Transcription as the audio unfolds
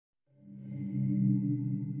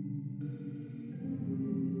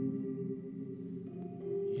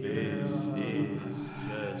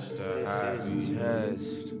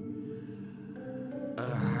just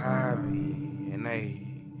a hobby, and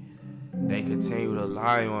they continue to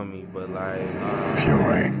lie on me, but like,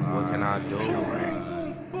 Fiori. what can I do?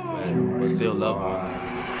 But still love on me.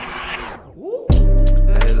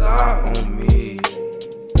 They lie on me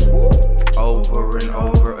over and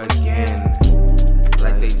over again,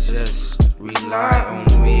 like they just rely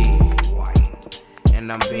on me.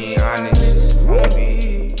 And I'm being honest,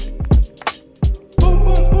 homie.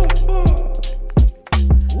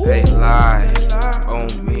 They lie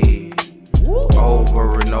on me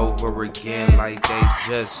over and over again, like they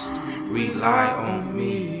just rely on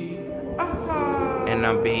me. And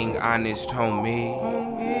I'm being honest, homie.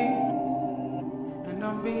 And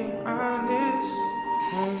I'm being honest,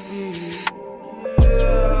 homie.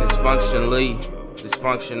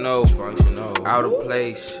 Dysfunctional, out of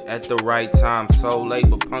place at the right time, so late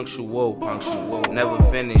but punctual, never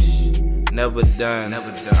finished, never done.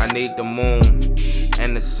 I need the moon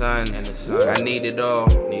and the sun, I need it all,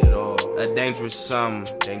 a dangerous sum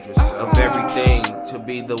of everything to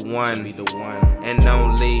be the one and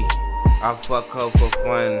only. I fuck her for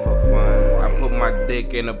fun. I put my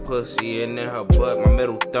dick in a pussy and in her butt, my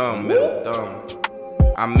middle thumb.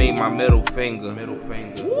 I mean my middle finger.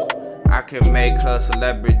 I can make her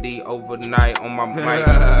celebrity overnight on my mic.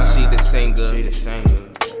 She the singer.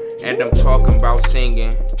 And I'm talking about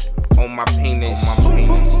singing on my penis.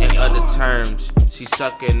 In other terms, she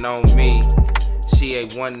sucking on me. She a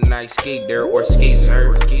one night skeeter or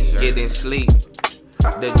skeezer. Getting sleep.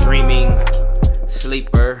 The dreaming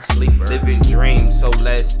sleeper. Living dreams, so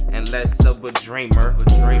less and less of a dreamer.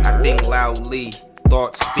 I think loudly.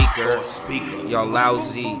 Thought speaker. Y'all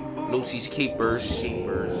lousy. Lucy's keepers.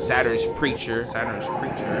 Saturn's preacher.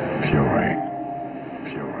 Fiori.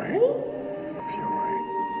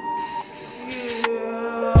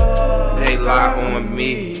 They lie on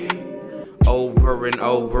me over and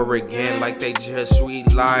over again, like they just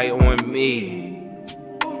rely on me.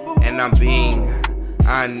 And I'm being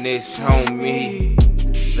honest, homie.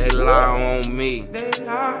 They lie on me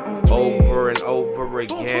over and over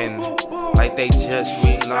again, like they just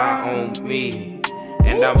rely on me.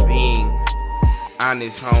 And I'm being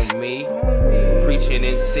honest, homie. Preaching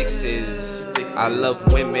in sixes. I love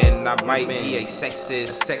women, I might be a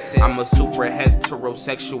sexist. I'm a super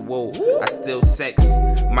heterosexual. I still sex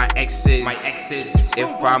my exes.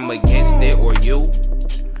 If I'm against it or you,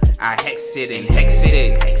 I hex it and hex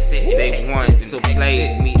it. They want to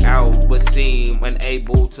play me out, but seem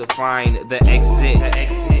unable to find the exit.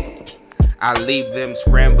 I leave them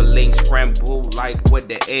scramble like with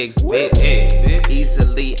the eggs, bitch.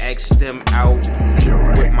 Easily X them out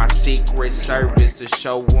with my secret service to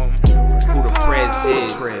show them who the prez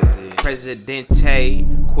is. Presidente,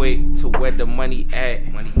 quick to where the money at,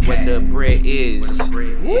 where the bread is.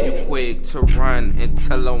 You quick to run and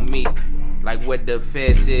tell on me like where the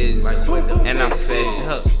feds is. And I'm fed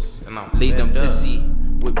up. Leave them pussy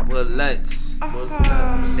with bullets.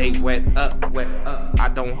 They wet up. I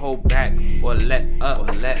don't hold back or let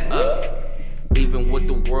up. Even with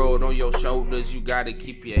the world on your shoulders, you gotta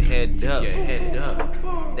keep your head up.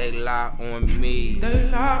 They lie on me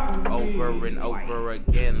over and over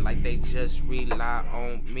again, like they just rely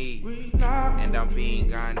on me. And I'm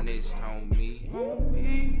being honest, homie.